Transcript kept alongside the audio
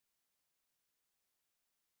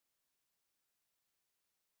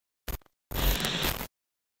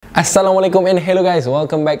Assalamualaikum and hello guys,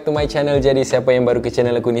 welcome back to my channel. Jadi siapa yang baru ke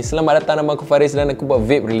channel aku ni, selamat datang. Nama aku Faris dan aku buat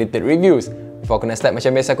vape related reviews. Before aku nak start,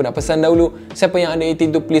 macam biasa aku nak pesan dahulu, siapa yang ada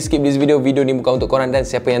 18 tu please skip this video. Video ni bukan untuk korang, dan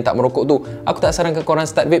siapa yang tak merokok tu, aku tak sarankan korang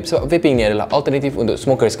start vape sebab vaping ni adalah alternatif untuk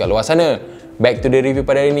smokers kat luar sana. Back to the review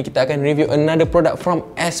pada hari ni, kita akan review another product from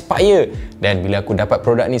Aspire. Dan bila aku dapat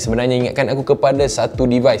produk ni, sebenarnya ingatkan aku kepada satu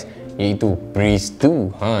device, iaitu Breeze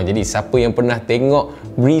 2. Jadi siapa yang pernah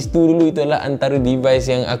tengok Breeze 2 dulu, itu adalah antara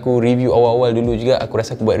device yang aku review awal-awal dulu juga. Aku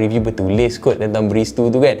rasa aku buat review bertulis kot tentang Breeze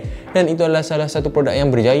 2 tu kan. Dan itu adalah salah satu produk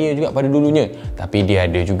yang berjaya juga pada dulunya. Tapi dia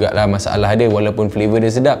ada jugalah masalah dia, walaupun flavor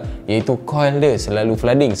dia sedap, iaitu coil dia selalu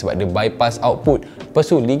flooding sebab dia bypass output. Lepas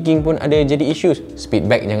tu leaking pun ada jadi issues.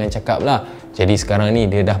 Speedback jangan cakap lah. Jadi sekarang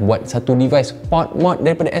ni dia dah buat satu device pod mod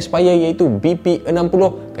daripada Aspire, iaitu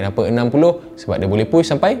BP60. Kenapa 60? Sebab dia boleh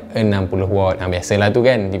push sampai 60 watt. Biasalah tu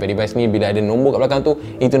kan, device ni bila ada nombor kat belakang tu,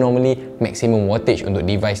 itu normally maximum wattage untuk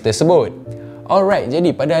device tersebut. Alright,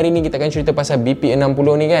 jadi pada hari ni kita akan cerita pasal BP60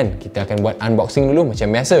 ni kan. Kita akan buat unboxing dulu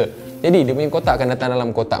macam biasa. Jadi dia punya kotak akan datang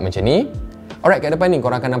dalam kotak macam ni. Alright, kat depan ni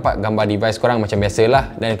korang akan nampak gambar device korang macam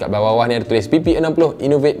biasalah. Dan kat bawah ni ada tulis BP60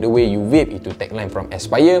 Innovate the way you vape. Itu tagline from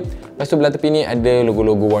Aspire. Lepas tu belah tepi ni ada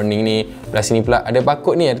logo-logo warning ni. Belah sini pula ada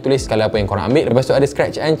barcode ni, ada tulis skala apa yang korang ambil. Lepas tu ada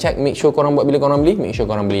scratch and check, make sure korang buat bila korang beli, make sure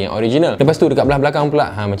korang beli yang original. Lepas tu dekat belah belakang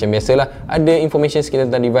pula, macam biasalah, ada information sikit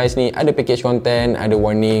tentang device ni. Ada package content, ada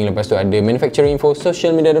warning. Lepas tu ada manufacturing info,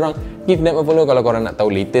 social media dorang. Give them a follow kalau korang nak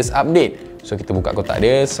tahu latest update. So kita buka kotak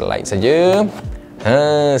dia, slide saja.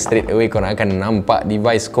 Straight away korang akan nampak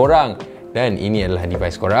device korang. Dan ini adalah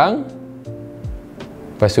device korang.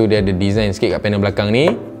 Lepas tu dia ada design sikit kat panel belakang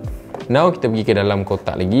ni. Now kita pergi ke dalam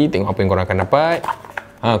kotak lagi, tengok apa yang korang akan dapat.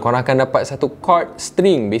 Korang akan dapat satu cord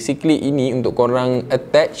string. Basically ini untuk korang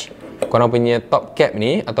attach korang punya top cap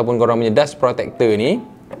ni, ataupun korang punya dust protector ni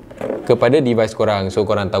kepada device korang. So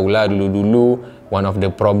korang tahulah dulu-dulu one of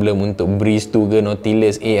the problem untuk Breeze 2 ke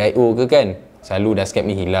Nautilus iaitu ke kan, selalu dust cap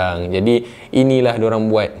ni hilang. Jadi inilah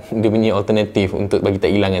diorang buat dia punya alternatif untuk bagi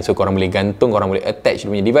tak hilang kan. So korang boleh gantung, korang boleh attach dia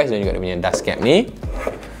punya device dan juga dia punya dust cap ni.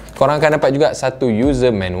 Korang akan dapat juga satu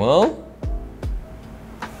user manual.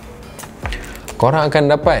 Korang akan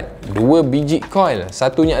dapat 2 biji coil.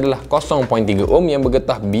 Satunya adalah 0.3 ohm yang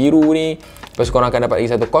bergetah biru ni. Lepas korang akan dapat lagi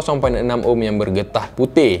satu 0.6 ohm yang bergetah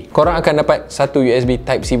putih. Korang akan dapat satu USB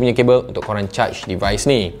Type-C punya kabel untuk korang charge device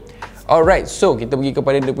ni. Alright, so kita pergi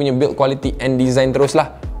kepada dia punya build quality and design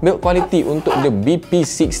teruslah. Build quality untuk the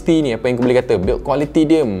BP60 ni, apa yang aku boleh kata, build quality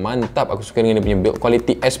dia mantap. Aku suka dengan dia punya build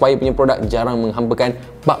quality. Aspire punya produk jarang menghampakan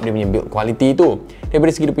bab dia punya build quality tu.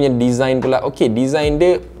 Daripada segi dia punya design pula, okay, design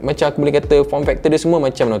dia macam aku boleh kata form factor dia semua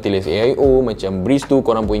macam Nautilus iaitu, macam Breeze 2.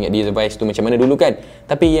 Korang pun ingat device tu macam mana dulu kan.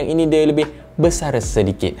 Tapi yang ini dia lebih besar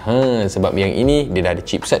sedikit. Sebab yang ini dia dah ada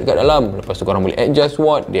chipset kat dalam. Lepas tu korang boleh adjust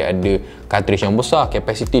watt. Dia ada cartridge yang besar,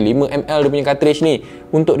 capacity 5ml dia punya cartridge ni.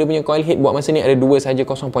 Untuk dia punya coil head buat masa ni ada dua saja,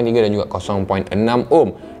 0.3 dan juga 0.6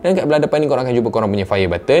 ohm. Dan kat belah depan ni korang akan jumpa korang punya fire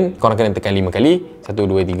button. Korang kena tekan 5 kali. 1,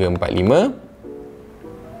 2, 3, 4,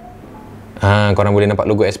 5. Korang boleh nampak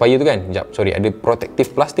logo Aspire tu kan. Sekejap, sorry, ada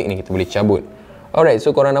protective plastik ni, kita boleh cabut. Alright,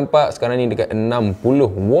 so korang nampak sekarang ni dekat 60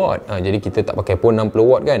 watt. Jadi kita tak pakai pun 60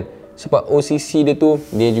 watt kan. Sebab OCC dia tu,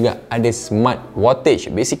 dia juga ada smart wattage.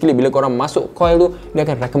 Basically bila korang masuk coil tu, dia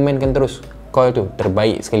akan recommendkan terus coil tu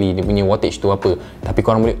terbaik sekali, dia punya wattage tu apa. Tapi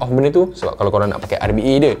korang boleh off benda tu sebab kalau korang nak pakai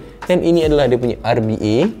RBA dia. Dan ini adalah dia punya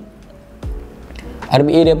RBA.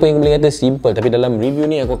 RBA dia apa yang boleh kata simple, tapi dalam review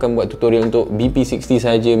ni aku akan buat tutorial untuk BP60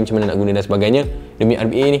 saja, macam mana nak guna dan sebagainya. Demi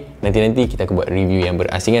RBA ni nanti kita akan buat review yang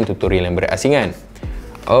berasingan, tutorial yang berasingan.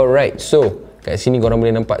 Alright, so kat sini korang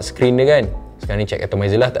boleh nampak screen dia kan. Sekarang ni check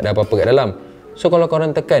atomizer lah, tak ada apa-apa kat dalam. So kalau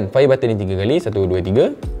korang tekan fire button ni 3 kali, 1,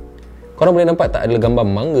 2, 3, korang boleh nampak tak ada gambar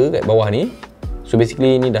mangga kat bawah ni. So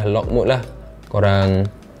basically ni dah lock mode lah. Korang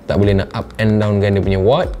tak boleh nak up and down kan dia punya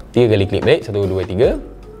watt. 3 kali klik balik, 1, 2, 3.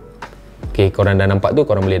 Okay, korang dah nampak tu,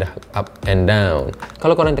 korang boleh dah up and down.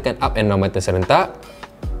 Kalau korang tekan up and down button serentak,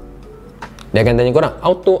 dia akan tanya korang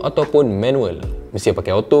auto ataupun manual. Mesti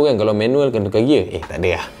pakai auto kan, kalau manual kena tukar gear. Tak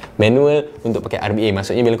ada lah. Manual untuk pakai RBA,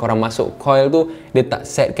 maksudnya bila korang masuk coil tu, dia tak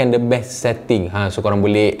setkan the best setting. So korang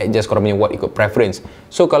boleh adjust korang punya watt ikut preference.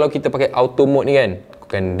 So kalau kita pakai auto mode ni kan, aku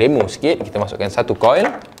akan demo sikit. Kita masukkan satu coil.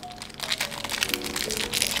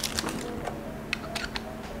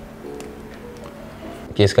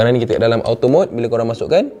 Okay, sekarang ni kita kat dalam auto mode. Bila korang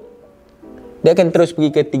masukkan, dia akan terus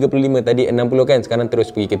pergi ke 35. Tadi 60 kan, sekarang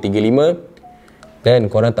terus pergi ke 35. Dan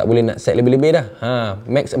korang tak boleh nak set lebih-lebih dah.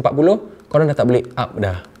 Max 40, korang dah tak boleh up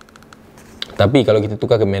dah. Tapi kalau kita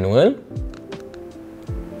tukar ke manual,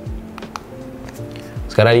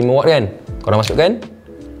 sekarang 5 watt kan, korang masukkan,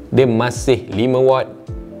 dia masih 5 watt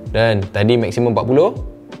Dan tadi maksimum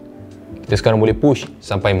 40. Kita sekarang boleh push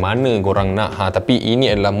sampai mana korang nak. Tapi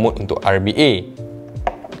ini adalah mode untuk RBA.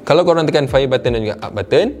 Kalau korang tekan fire button dan juga up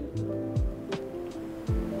button,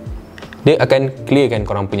 dia akan clearkan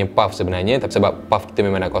korang punya path sebenarnya. Tapi sebab path kita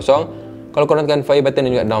memang nak kosong. Kalau korang tekan fire button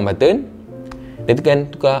dan juga down button, dia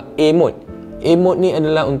tekan tukar A mode. A mode ni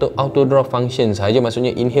adalah untuk auto draw function sahaja.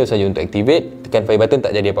 Maksudnya inhale saja untuk activate. Tekan fire button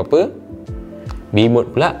tak jadi apa-apa. B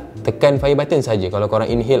mode pula, tekan fire button saja. Kalau korang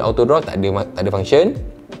inhale auto draw tak ada function.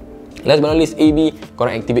 Last but not least, AB,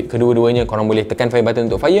 korang activate kedua-duanya. Korang boleh tekan fire button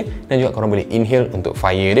untuk fire dan juga korang boleh inhale untuk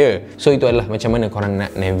fire dia. So itu adalah macam mana korang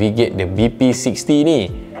nak navigate the BP60 ni.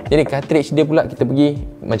 Jadi cartridge dia pula, kita pergi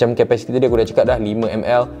macam kapasiti dia aku dah cakap dah,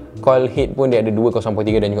 5ml. Coil head pun dia ada 2,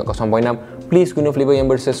 0.3 dan juga 0.6. Please guna flavor yang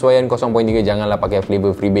bersesuaian 0.3. Janganlah pakai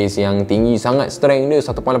flavor freebase yang tinggi sangat strength dia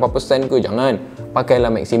 1.8% ke, jangan. Pakailah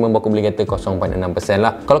maksimum aku boleh kata 0.6%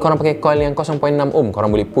 lah. Kalau korang pakai coil yang 0.6 ohm, korang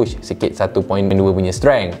boleh push sikit 1.2 punya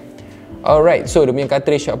strength. Alright, so dia punya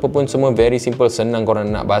cartridge apa pun semua very simple, senang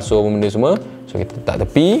korang nak basuh benda semua. So kita letak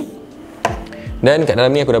tepi. Dan kat dalam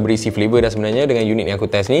ni aku dah berisi flavor dah sebenarnya dengan unit yang aku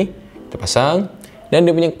test ni. Kita pasang. Dan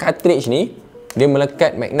dia punya cartridge ni, dia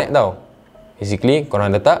melekat magnet tau. Basically, korang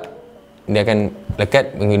letak, dia akan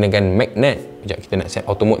lekat menggunakan magnet. Sekejap, kita nak set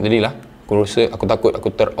auto mode tadi lah. Aku rasa, aku takut aku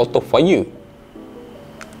ter-auto fire.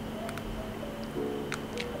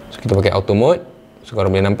 So kita pakai auto mode. So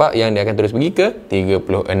korang boleh nampak yang dia akan terus pergi ke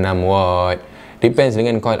 36 watt. Depends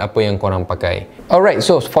dengan coil apa yang korang pakai. Alright,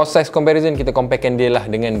 so for size comparison, kita comparekan dia lah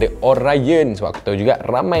dengan the Orion. Sebab aku tahu juga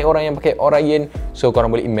ramai orang yang pakai Orion. So korang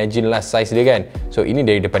boleh imagine lah size dia kan. So ini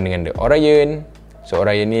dari depan dengan the Orion. So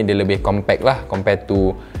Orion ni dia lebih compact lah compared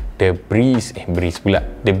to the Breeze pula,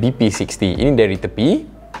 the BP60. Ini dari tepi.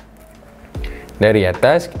 Dari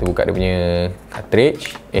atas, kita buka dia punya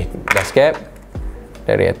cartridge, dust cap.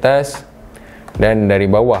 Dari atas dan dari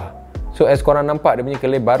bawah. So as korang nampak, dia punya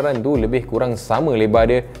kelebaran tu lebih kurang sama lebar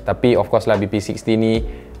dia. Tapi of course lah BP60 ni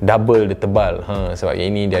double dia tebal. Sebab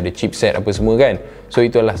yang ini dia ada chipset apa semua kan. So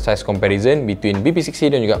itu adalah size comparison between BP60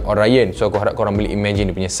 dan juga Orion. So aku harap korang boleh imagine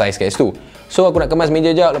dia punya size kat situ. So aku nak kemas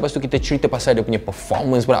meja jap, lepas tu kita cerita pasal dia punya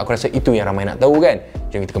performance pula. Aku rasa itu yang ramai nak tahu kan.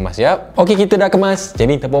 Jom kita kemas jap. Ok, kita dah kemas.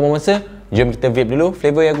 Jadi tanpa buang masa, jom kita vape dulu.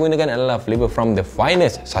 Flavor yang aku gunakan adalah flavor from the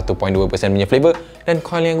finest, 1.2% punya flavor. Dan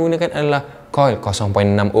coil yang aku gunakan adalah coil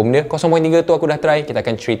 0.6 ohm dia. 0.3 tu aku dah try. Kita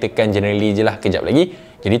akan ceritakan generally je lah kejap lagi.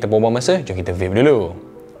 Jadi tanpa buang masa, jom kita vape dulu.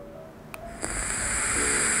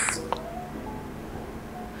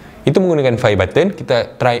 Itu menggunakan fire button.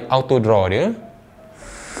 Kita try auto draw dia.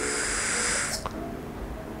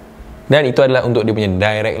 Dan itu adalah untuk dia punya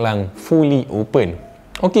direct lang fully open.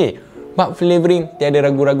 Ok, bab flavoring, tiada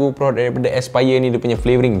ragu-ragu produk daripada Aspire ni, dia punya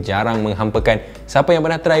flavoring jarang menghampakan. Siapa yang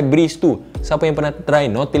pernah try Breeze tu, siapa yang pernah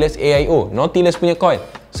try Nautilus AIO, Nautilus punya coil,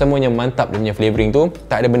 semuanya mantap dia punya flavoring tu.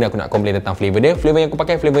 Tak ada benda aku nak komplain tentang flavor dia. Flavor yang aku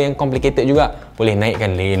pakai flavor yang complicated juga. Boleh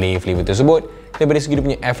naikkan layer-layer flavor tersebut. Daripada segi dia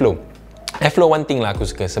punya airflow, airflow one thing lah aku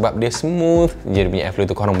suka, sebab dia smooth je dia punya airflow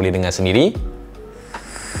tu, korang boleh dengar sendiri.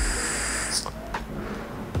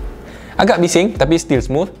 Agak bising tapi still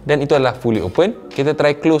smooth. Dan itu adalah fully open. Kita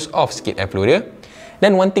try close off sikit airflow dia.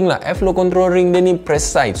 Dan one thing lah, airflow control ring dia ni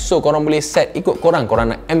precise. So korang boleh set ikut korang.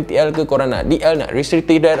 Korang nak MTL ke, korang nak DL, nak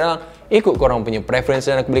restricted direct, ikut korang punya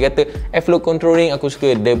preference. Dan aku boleh kata airflow control ring aku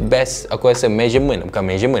suka the best. Aku rasa measurement, bukan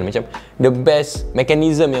measurement, macam the best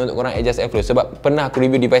mechanism yang untuk korang adjust airflow. Sebab pernah aku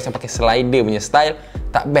review device yang pakai slider punya style,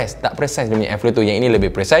 tak best, tak precise dia punya airflow tu. Yang ini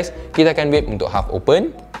lebih precise. Kita akan vape untuk half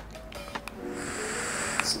open.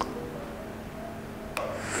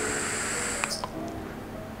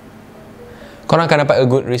 Korang akan dapat a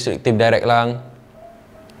good restrictive direct lang.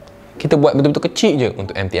 Kita buat betul-betul kecil je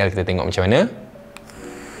untuk MTL. Kita tengok macam mana.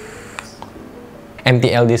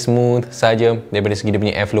 MTL dia smooth saja. Daripada segi dia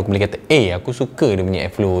punya airflow, aku boleh kata aku suka dia punya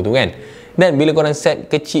airflow tu kan. Dan bila korang set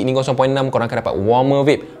kecil ni 0.6, korang akan dapat warmer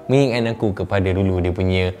vape. Mengingatkan aku kepada dulu dia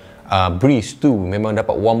punya Breeze tu. Memang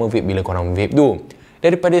dapat warmer vape bila korang vape tu.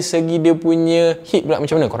 Daripada segi dia punya heat pula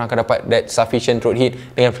macam mana, korang akan dapat that sufficient throat heat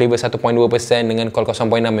dengan flavor 1.2% dengan coil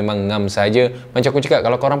 0.6 memang ngam saja. Macam aku cakap,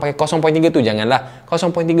 kalau korang pakai 0.3 tu janganlah. 0.3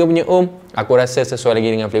 punya ohm aku rasa sesuai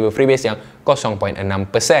lagi dengan flavor freebase yang 0.6%.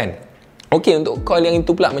 Okey, untuk coil yang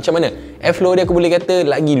itu pula macam mana? Airflow dia aku boleh kata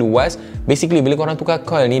lagi luas. Basically bila korang tukar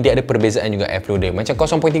coil ni, dia ada perbezaan juga airflow dia. Macam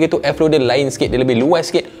 0.3 tu airflow dia lain sikit, dia lebih luas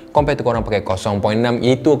sikit compare tu korang pakai 0.6.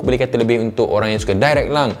 Iaitu aku boleh kata lebih untuk orang yang suka direct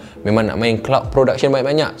lang, memang nak main cloud production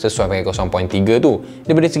banyak-banyak, sesuai pakai 0.3 tu.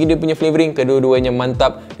 Daripada segi dia punya flavoring, kedua-duanya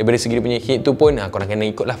mantap. Daripada segi dia punya heat tu pun korang kena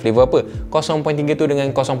ikutlah flavor apa. 0.3 tu dengan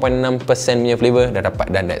 0.6% punya flavor dah dapat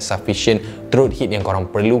dan that sufficient throat heat yang korang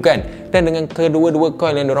perlukan. Dan dengan kedua-dua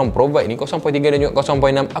coil yang diorang provide ni, 0.3 dan juga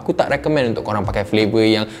 0.6, aku tak recommend untuk korang pakai flavor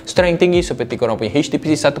yang strength tinggi seperti korang punya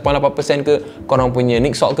HTPC 1.8% ke, korang punya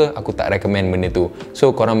Nick Salt ke. Aku tak recommend benda tu.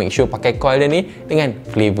 So korang make sure pakai coil dia ni dengan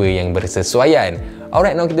flavor yang bersesuaian.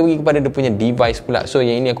 Alright, now kita pergi kepada dia punya device pula. So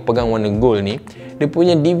yang ini aku pegang warna gold ni, dia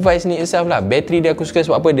punya device ni itself lah. Bateri dia aku suka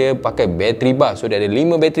sebab apa? Dia pakai battery bar. So dia ada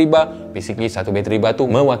 5 battery bar. Basically satu battery bar tu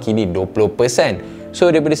mewakili 20%. So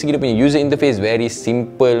daripada segi dia punya user interface very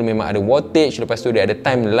simple. Memang ada wattage. Lepas tu dia ada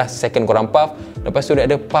time last second korang puff. Lepas tu dia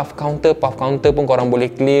ada puff counter. Puff counter pun korang boleh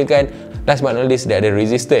clear kan. Last but not least, dia ada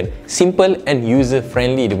resistant. Simple and user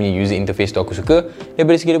friendly. Dia punya user interface tu aku suka.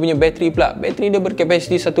 Daripada segi dia punya bateri pula, bateri dia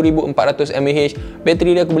berkapasiti 1400 mAh.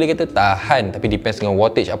 Bateri dia aku boleh kata tahan, tapi depends dengan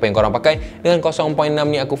wattage apa yang korang pakai. Dengan 0.6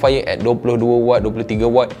 ni aku fire at 22 watt, 23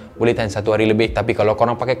 watt, boleh tahan 1 hari lebih. Tapi kalau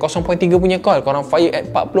korang pakai 0.3 punya coil, korang fire at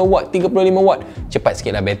 40 watt, 35 watt, cepat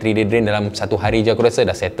sikit lah bateri dia drain. Dalam 1 hari je aku rasa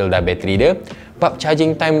dah settle dah bateri dia. Bab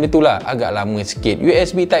charging time dia tu lah agak lama sikit.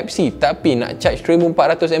 USB Type-C, tapi nak charge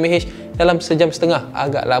 1400 mAh dalam sejam setengah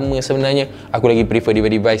agak lama sebenarnya. Aku lagi prefer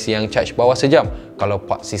device yang charge bawah sejam. Kalau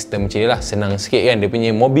part system macam ni lah senang sikit kan. Dia punya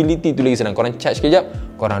mobility tu lagi senang. Korang charge kejap,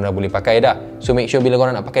 korang dah boleh pakai dah. So make sure bila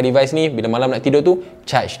korang nak pakai device ni, bila malam nak tidur tu,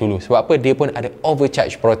 charge dulu. Sebab apa? Dia pun ada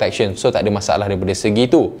overcharge protection. So tak ada masalah daripada segi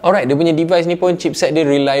tu. Alright, dia punya device ni pun chipset dia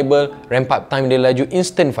reliable. Ramp up time dia laju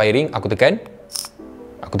instant firing. Aku tekan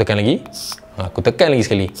lagi. Aku tekan lagi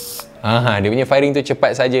sekali. Dia punya firing tu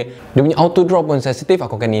cepat saja. Dia punya auto drop pun sensitif.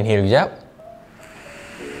 Aku akan inhale kejap.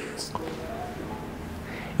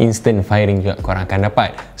 Instant firing juga korang akan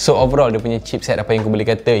dapat. So overall dia punya chipset apa yang aku boleh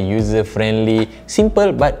kata user friendly, simple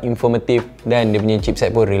but informative, dan dia punya chipset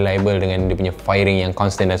pun reliable dengan dia punya firing yang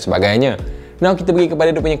constant dan sebagainya. Now kita pergi kepada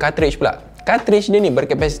dia punya cartridge pula. Cartridge dia ni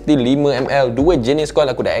berkapasiti 5ml, dua jenis coil.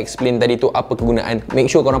 Aku dah explain tadi tu apa kegunaan. Make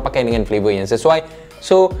sure korang pakai dengan flavor yang sesuai.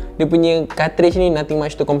 So dia punya cartridge ni nothing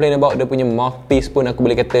much to complain about. Dia punya mouthpiece pun aku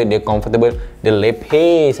boleh kata dia comfortable. Dia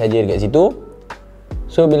lepeh saja dekat situ.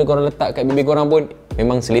 So bila korang letak kat bibir korang pun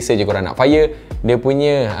memang selesa je korang nak fire. Dia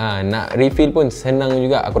punya nak refill pun senang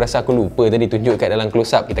juga. Aku rasa aku lupa tadi tunjuk kat dalam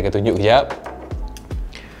close up. Kita akan tunjuk kejap.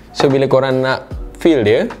 So bila korang nak fill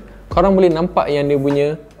dia, korang boleh nampak yang dia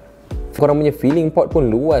punya filling pot pun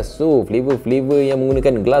luas. So flavor yang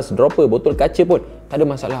menggunakan glass dropper, botol kaca pun tak ada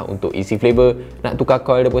masalah untuk isi flavor. Nak tukar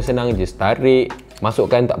coil dia pun senang, just tarik,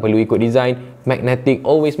 masukkan, tak perlu ikut design. Magnetic,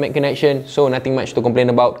 always make connection. So nothing much to complain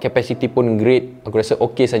about. Capacity pun great. Aku rasa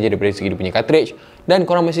okey saja daripada segi dia punya cartridge. Dan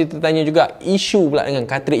korang mesti tertanya juga, isu pula dengan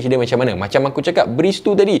cartridge dia macam mana? Macam aku cakap, breeze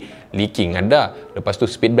tu tadi, leaking ada, lepas tu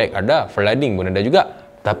speedback ada, flooding pun ada juga.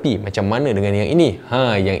 Tapi macam mana dengan yang ini?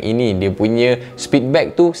 Yang ini dia punya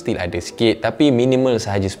speedback tu still ada sikit, tapi minimal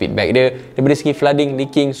sahaja speedback dia. Daripada segi flooding,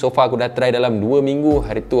 leaking, so far aku dah try dalam 2 minggu.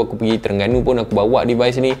 Hari tu aku pergi Terengganu pun aku bawa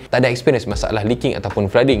device ni, tak ada experience masalah leaking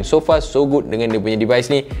ataupun flooding. So far so good dengan dia punya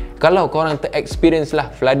device ni. Kalau korang ter-experience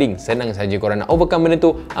lah flooding, senang saja korang nak overcome benda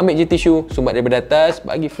tu. Ambil je tisu, sumbat daripada atas,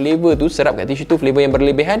 bagi flavor tu, serap kat tisu tu flavor yang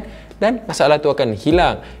berlebihan, dan masalah tu akan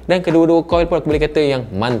hilang. Dan kedua-dua coil pun aku boleh kata yang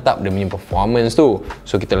mantap dia punya performance tu.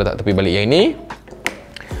 So kita letak tepi balik yang ini.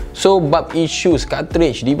 So bab issues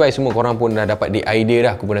cartridge device semua korang pun dah dapat di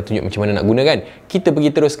idea dah. Aku pun dah tunjuk macam mana nak gunakan. Kita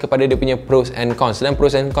pergi terus kepada dia punya pros and cons. Dan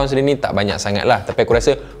pros and cons dia ni tak banyak sangat lah, tapi aku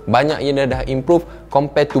rasa banyak yang dah improve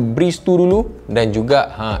compared to Breeze tu dulu. Dan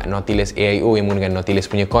juga Nautilus AIO yang menggunakan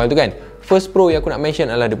Nautilus punya coil tu kan. First pro yang aku nak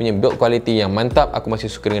mention adalah dia punya build quality yang mantap. Aku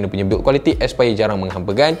masih suka dengan dia punya build quality, aspire jarang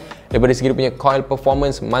menghampakan. Daripada segi dia punya coil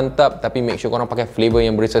performance mantap, tapi make sure korang pakai flavor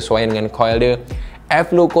yang bersesuaian dengan coil dia.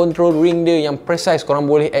 Airflow control ring dia yang precise, korang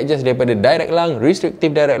boleh adjust daripada direct lung,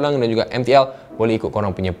 restrictive direct lung dan juga MTL, boleh ikut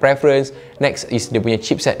korang punya preference. Next is dia punya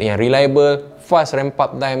chipset yang reliable, fast ramp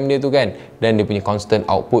up time dia tu kan, dan dia punya constant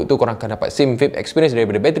output tu korang akan dapat same vape experience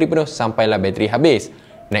daripada bateri penuh sampailah bateri habis.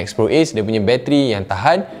 Next pro is dia punya bateri yang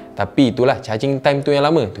tahan, tapi itulah charging time tu yang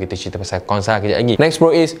lama. Tu kita cerita pasal konsa kejap lagi. Next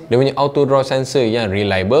pro is dia punya auto draw sensor yang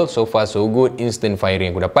reliable. So far so good, instant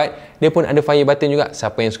firing aku dapat. Dia pun ada fire button juga,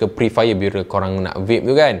 siapa yang suka pre-fire bila korang nak vape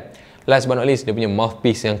tu kan. Last but not least, dia punya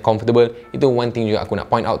mouthpiece yang comfortable. Itu one thing juga aku nak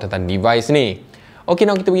point out tentang device ni. Okay,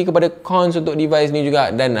 now kita pergi kepada cons untuk device ni juga.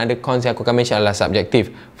 Dan ada cons yang aku akan mention adalah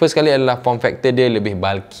subjektif. First kali adalah form factor dia lebih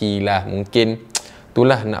bulky lah. Mungkin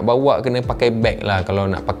itulah nak bawa kena pakai bag lah. Kalau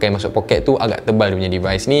nak pakai masuk poket tu agak tebal dia punya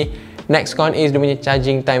device ni. Next con is dia punya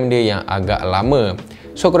charging time dia yang agak lama.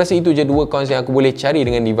 So aku rasa itu je dua cons yang aku boleh cari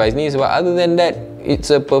dengan device ni. Sebab other than that, it's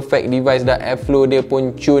a perfect device dah. Airflow dia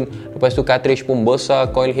pun tune, lepas tu cartridge pun besar,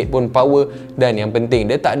 coil head pun power, dan yang penting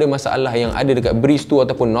dia tak ada masalah yang ada dekat Breeze tu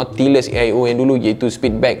ataupun Nautilus AIO yang dulu, iaitu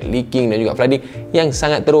speedback, leaking dan juga flooding yang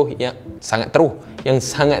sangat teruk, yang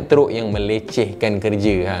sangat teruk yang melecehkan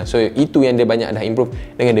kerja. So itu yang dia banyak dah improve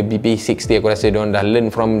dengan the BP60. Aku rasa diorang dah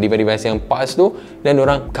learn from device yang past tu dan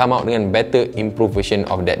diorang come out dengan better improved version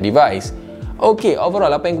of that device. Okay,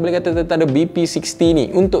 overall apa yang aku boleh kata tentang the BP60 ni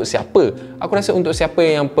untuk siapa? Aku rasa untuk siapa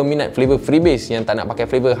yang peminat flavor freebase, yang tak nak pakai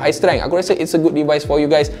flavor high strength, aku rasa it's a good device for you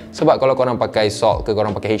guys. Sebab kalau korang pakai salt ke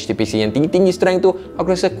korang pakai HTPC yang tinggi-tinggi strength tu,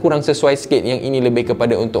 aku rasa kurang sesuai sikit. Yang ini lebih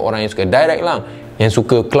kepada untuk orang yang suka direct lang, yang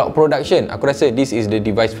suka cloud production. Aku rasa this is the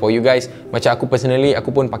device for you guys. Macam aku personally,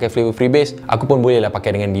 aku pun pakai flavor freebase, aku pun boleh lah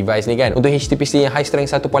pakai dengan device ni kan. Untuk HTPC yang high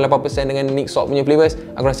strength 1.8% dengan Nick Salt punya flavors,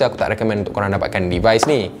 aku rasa aku tak recommend untuk korang dapatkan device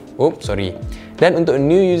ni. Oops, sorry. Dan untuk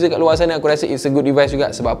new user kat luar sana, aku rasa it's a good device juga.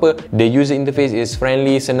 Sebab apa? The user interface is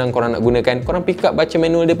friendly, senang korang nak gunakan. Korang pick up baca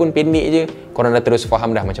manual dia pun pendek je, korang dah terus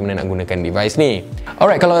faham dah macam mana nak gunakan device ni.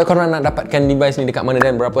 Alright, kalau korang nak dapatkan device ni dekat mana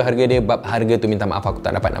dan berapa harga dia, bab harga tu minta maaf aku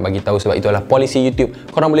tak dapat nak bagi tahu sebab itu adalah polisi YouTube.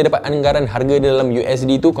 Korang boleh dapat anggaran harga dia dalam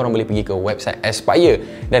USD tu, korang boleh pergi ke website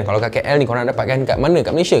Aspire. Dan kalau kat KL ni korang dapatkan kat mana?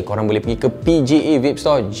 Kat Malaysia, korang boleh pergi ke PJA Vape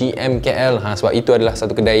Store GMKL. Sebab itu adalah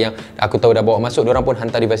satu kedai yang aku tahu dah bawa masuk. Diorang pun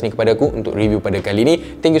hantar device ni kepada aku untuk review pada kali ni.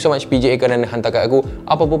 Thank you so much PJA kerana hantar kat aku.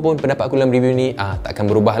 Apa-apa pun pendapat aku dalam review ni takkan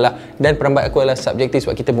berubah lah. Dan pendapat aku adalah subjektif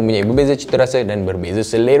sebab kita mempunyai berbeza cita rasa dan berbeza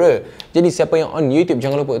selera. Jadi siapa yang on YouTube,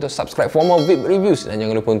 jangan lupa untuk subscribe for more vape reviews. Dan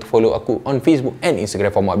jangan lupa untuk follow aku on Facebook and Instagram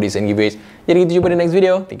for more updates and giveaways. Jadi kita jumpa di next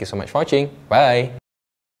video. Thank you so much for watching. Bye.